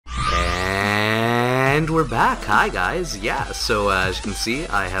And we're back. Hi guys. Yeah, so as you can see,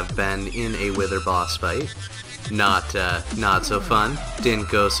 I have been in a Wither boss fight. Not so fun. Didn't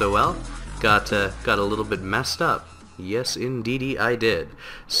go so well. Got a little bit messed up. Yes, indeedy, I did.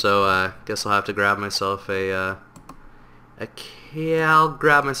 So guess I'll have to grab myself I'll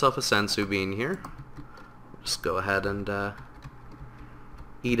grab myself a sensu bean here. Just go ahead and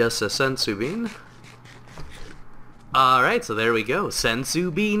eat us a sensu bean. Alright, so there we go. Sensu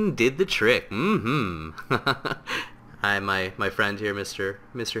bean did the trick. Hi, my friend here, Mr.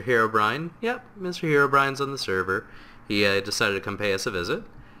 Herobrine. Yep, Mr. Herobrine's on the server. He decided to come pay us a visit.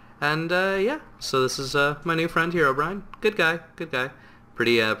 And yeah, so this is my new friend Herobrine. Good guy, good guy.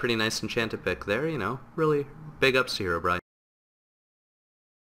 Pretty nice enchanted pick there, you know. Really big ups to Herobrine.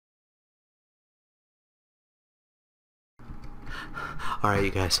 Alright,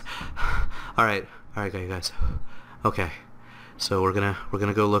 you guys. Alright, you guys. Okay, so we're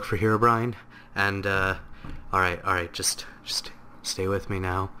gonna go look for Herobrine, and alright, just stay with me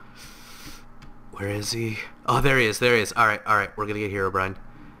now. Where is he? Oh, there he is. Alright, we're gonna get Herobrine.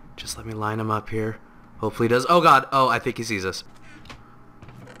 Just let me line him up here. Hopefully he does. Oh god, oh, I think he sees us.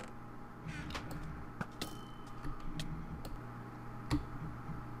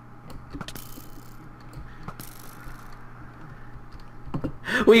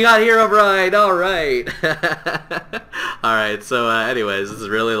 We got Herobrine! Alright! Alright, so anyways, this is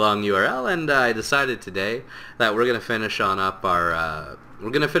ReallyLongURL, and I decided today that we're gonna finish on up our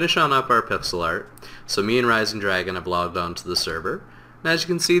pixel art. So me and Rising Dragon have logged onto the server. And as you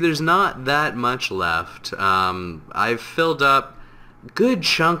can see, there's not that much left. I've filled up a good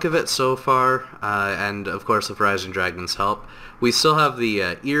chunk of it so far, and of course with Rising Dragon's help. We still have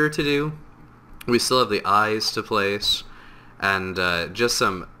the ear to do, we still have the eyes to place, and just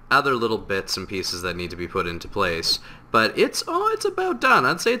some other little bits and pieces that need to be put into place. But it's about done.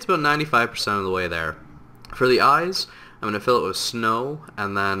 I'd say it's about 95% of the way there. For the eyes, I'm going to fill it with snow,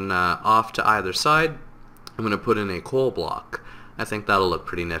 and then off to either side, I'm going to put in a coal block. I think that'll look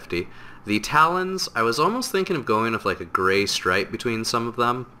pretty nifty. The talons, I was almost thinking of going with like a gray stripe between some of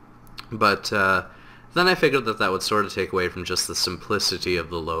them, but then I figured that would sort of take away from just the simplicity of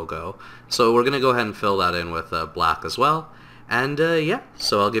the logo. So we're going to go ahead and fill that in with black as well. And yeah,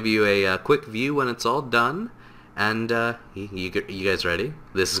 so I'll give you a quick view when it's all done. And you guys ready?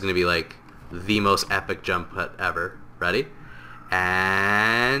 This is going to be like the most epic jump cut ever. Ready?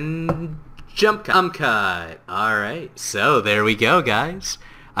 And jump cut. Alright, so there we go, guys.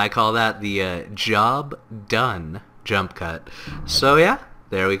 I call that the job done jump cut. So yeah,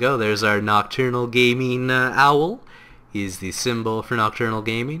 there we go. There's our Nocturnal Gaming owl. He's the symbol for Nocturnal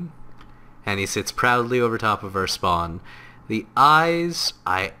Gaming. And he sits proudly over top of our spawn. The eyes,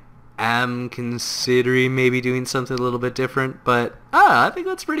 I am considering maybe doing something a little bit different, but I think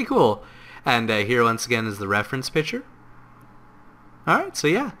that's pretty cool. And here once again is the reference picture. Alright, so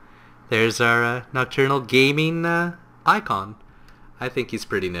yeah, there's our Nocturnal Gaming icon. I think he's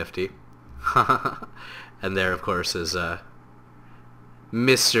pretty nifty. And there of course is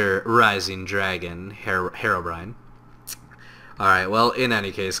Mr. Rising Dragon, Herobrine. Alright, well in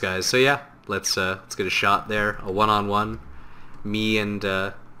any case guys, so yeah, let's get a shot there, a one-on-one. Me and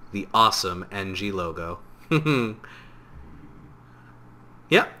the awesome NG logo.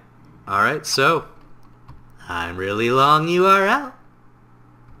 Yep. Alright, so I'm ReallyLongURL.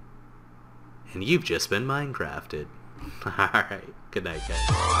 And you've just been Minecrafted. Alright, good night guys.